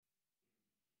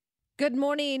Good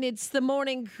morning. It's the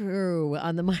morning crew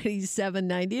on the Mighty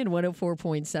 790 and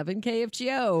 104.7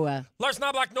 KFGO. Lars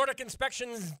Knobloch, Nordic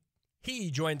Inspections.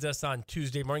 He joins us on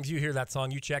Tuesday mornings. You hear that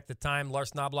song, you check the time.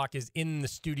 Lars Knobloch is in the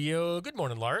studio. Good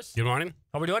morning, Lars. Good morning.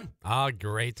 How we doing?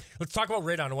 Great. Let's talk about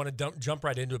radon. I want to jump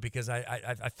right into it because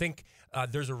I think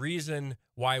there's a reason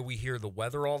why we hear the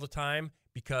weather all the time,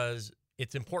 because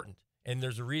it's important. And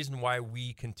there's a reason why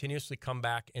we continuously come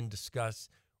back and discuss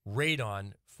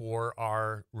radon for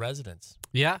our residents.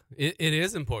 Yeah, it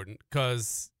is important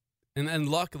because, and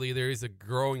luckily there is a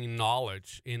growing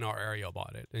knowledge in our area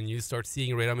about it. And you start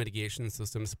seeing radon mitigation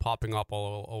systems popping up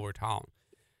all over town.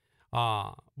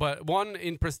 But one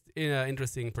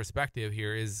interesting perspective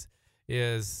here is,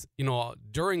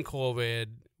 during COVID,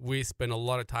 we spent a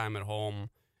lot of time at home.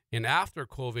 And after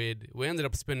COVID, we ended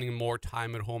up spending more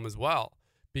time at home as well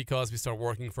because we start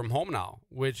working from home now,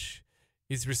 which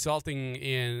is resulting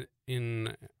in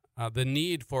the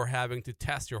need for having to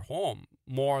test your home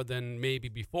more than maybe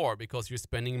before because you're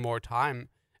spending more time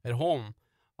at home.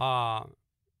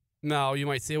 Now, you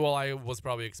might say, well, I was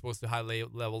probably exposed to high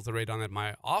levels of radon at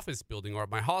my office building or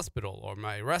my hospital or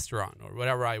my restaurant or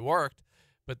whatever I worked,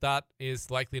 but that is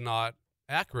likely not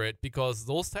accurate because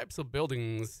those types of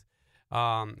buildings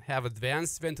have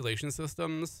advanced ventilation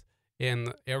systems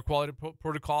and air quality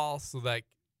protocols, so that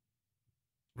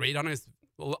radon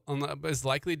is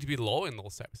likely to be low in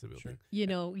those types of buildings. Sure. You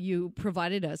know, you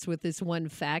provided us with this one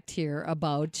fact here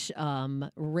about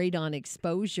radon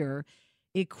exposure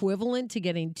equivalent to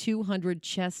getting 200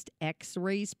 chest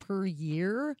x-rays per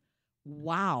year.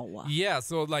 Wow. Yeah,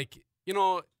 so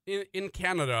in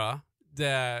Canada,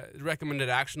 the recommended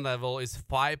action level is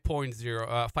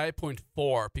 5.4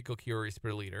 picocuries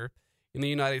per liter. In the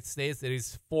United States, it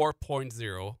is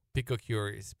 4.0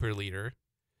 picocuries per liter.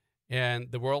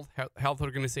 And the World Health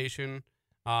Organization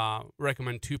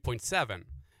recommend 2.7.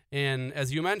 And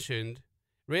as you mentioned,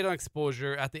 radon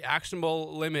exposure at the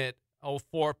actionable limit of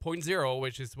 4.0,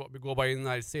 which is what we go by in the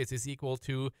United States, is equal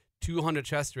to 200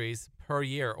 chest rays per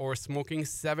year, or smoking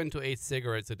 7 to 8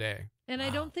 cigarettes a day. And I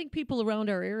don't think people around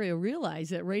our area realize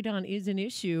that radon is an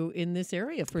issue in this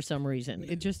area for some reason.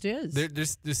 It just is.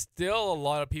 There's still a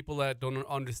lot of people that don't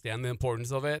understand the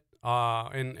importance of it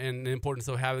and the importance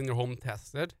of having their home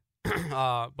tested.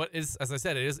 But as I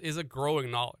said, it is a growing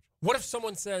knowledge. What if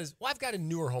someone says, well, I've got a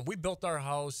newer home. We built our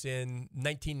house in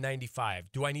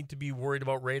 1995. Do I need to be worried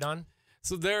about radon?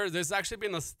 So there's actually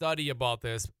been a study about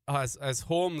this. As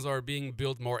homes are being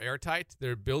built more airtight,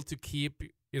 they're built to keep,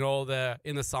 in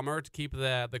the summer to keep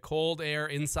the cold air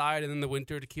inside, and in the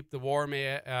winter to keep the warm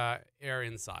air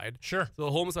inside. Sure. So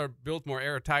the homes are built more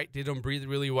airtight. They don't breathe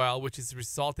really well, which is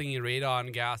resulting in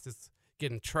radon gases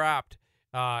getting trapped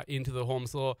into the home.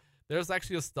 So there's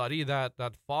actually a study that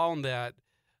found that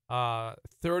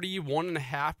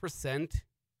 31.5%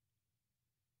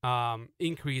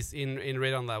 increase in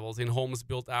radon levels in homes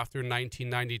built after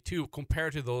 1992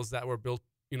 compared to those that were built,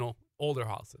 older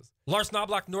houses. Lars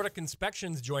Knobloch, Nordic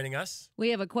Inspections, joining us. We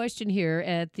have a question here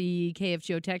at the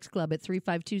KFGO Text Club at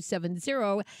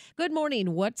 35270. Good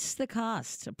morning. What's the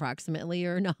cost, approximately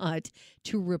or not,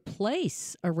 to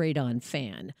replace a radon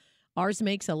fan? Ours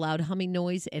makes a loud humming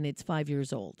noise, and it's 5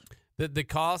 years old. The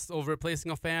cost of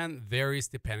replacing a fan varies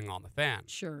depending on the fan.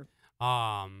 Sure.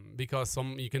 Because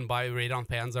you can buy radon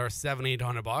fans are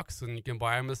 $700-800, and you can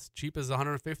buy them as cheap as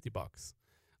 $150.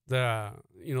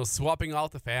 Swapping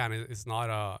out the fan is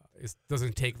not it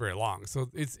doesn't take very long. So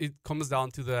it comes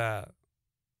down to the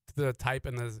type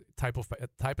and the type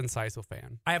and size of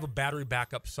fan. I have a battery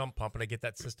backup sump pump, and I get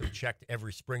that system checked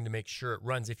every spring to make sure it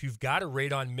runs. If you've got a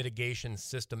radon mitigation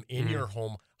system in your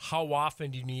home, how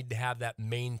often do you need to have that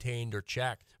maintained or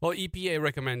checked? Well, EPA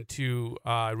recommend to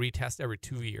retest every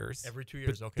 2 years. Every 2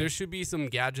 years, okay. There should be some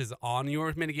gadgets on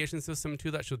your mitigation system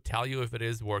too that should tell you if it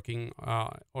is working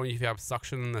or if you have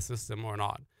suction in the system or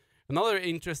not. Another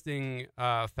interesting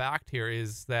fact here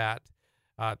is that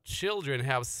children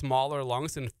have smaller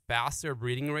lungs and faster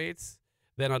breathing rates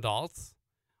than adults.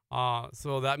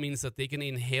 So that means that they can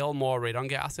inhale more radon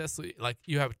gases. So, like,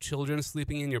 you have children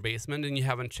sleeping in your basement and you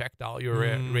haven't checked out your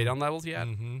radon levels yet.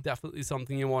 Mm-hmm. Definitely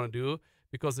something you want to do,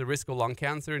 because the risk of lung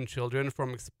cancer in children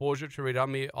from exposure to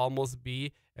radon may almost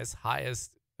be as high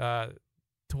as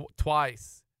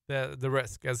twice the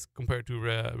risk as compared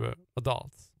to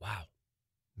adults. Wow.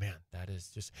 Man, that is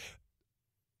just...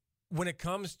 When it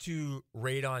comes to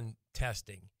radon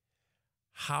testing,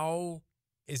 how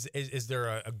is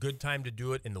there a good time to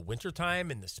do it in the wintertime,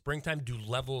 in the springtime? Do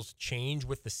levels change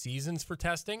with the seasons for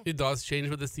testing? It does change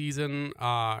with the season.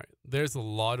 There's a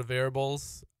lot of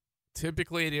variables.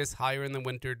 Typically, it is higher in the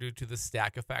winter due to the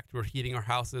stack effect. We're heating our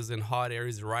houses and hot air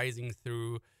is rising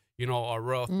through, a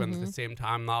roof, and at the same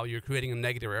time now you're creating a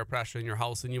negative air pressure in your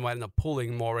house, and you might end up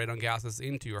pulling more radon gases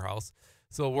into your house.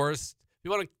 So worst,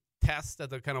 you want to test at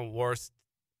the kind of worst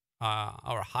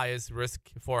or highest risk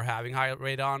for having high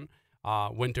radon.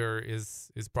 Winter is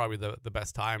probably the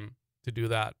best time to do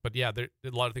that. But yeah, there are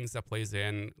a lot of things that plays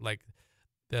in, like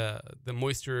the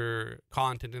moisture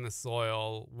content in the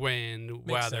soil, wind, Makes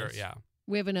weather. sense. Yeah.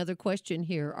 We have another question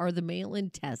here. Are the mail-in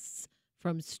tests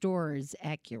from stores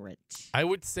accurate? I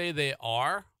would say they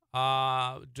are.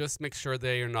 Just make sure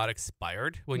they are not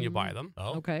expired when you buy them.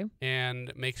 Oh, Okay.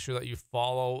 And make sure that you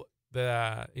follow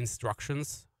the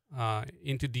instructions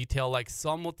into detail. Like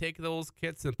some will take those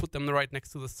kits and put them right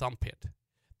next to the sump pit.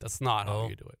 That's not how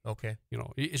you do it. okay.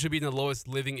 It should be in the lowest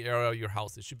living area of your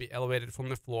house. It should be elevated from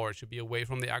the floor. It should be away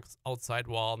from the outside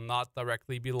wall, not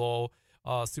directly below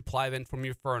supply vent from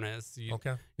your furnace.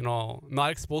 Okay. Not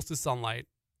exposed to sunlight.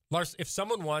 Lars, if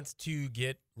someone wants to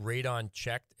get radon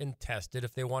checked and tested,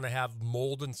 if they want to have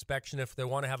mold inspection, if they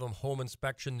want to have a home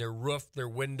inspection, their roof, their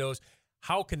windows,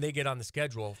 how can they get on the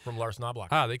schedule from Lars Knobloch?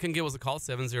 They can give us a call,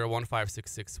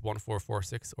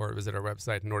 701-566-1446, or visit our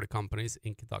website,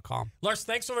 NordicCompaniesInc.com. Lars,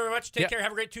 thanks so very much. Take care.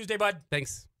 Have a great Tuesday, bud.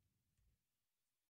 Thanks.